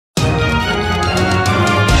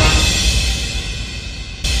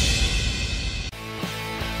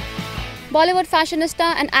Bollywood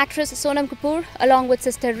fashionista and actress Sonam Kapoor, along with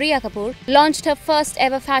sister Rhea Kapoor, launched her first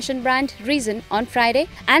ever fashion brand Rheson on Friday,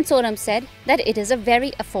 and Sonam said that it is a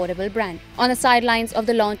very affordable brand. On the sidelines of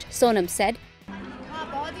the launch, Sonam said,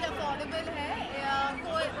 बहुत ही affordable है,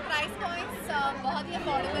 price points बहुत ही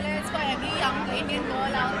affordable है. It's for every young Indian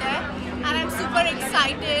girl out there, and I'm super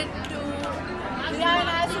excited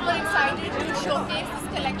to showcase this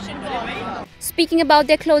collection to all of you. Speaking about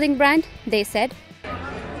their clothing brand, they said,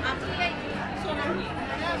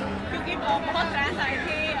 क्योंकि बहुत brands आए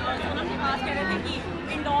थे सोनम के पास, कह रहे थे कि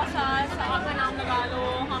इंडोर्स अस, आपका नाम लगा लो,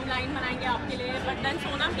 हम लाइन बनाएंगे आपके लिए. But then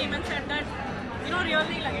Sonam came and said that real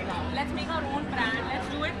नहीं लगेगा, let's make our own brand, let's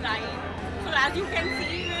do it right. So as you can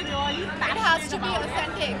see, we're really passionate. It has to be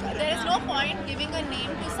authentic. There is no point giving a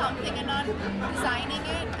name to something and not designing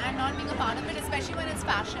it and not being a part of it, especially when it's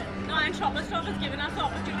fashion. No, and Shoppers Stop has given us the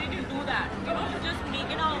opportunity to do that, to just make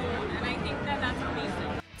it our own, and I think that that's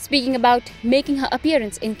amazing. Speaking about making her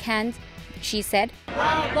appearance in Cannes, she said,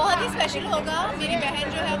 बहुत ही special होगा. मेरी बहन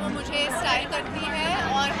जो है वो मुझे style करती है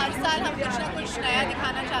और हर साल हम कुछ ना कुछ नया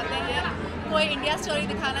दिखाना चाहते हैं, कोई इंडिया स्टोरी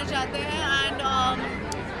दिखाना चाहते हैं. एंड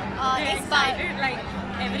इस बार like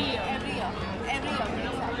every year.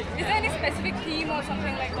 Is there any specific theme or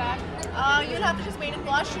something like that? You'll have to just wait and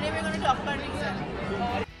watch. Today we're going to talk about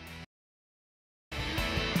Rheson.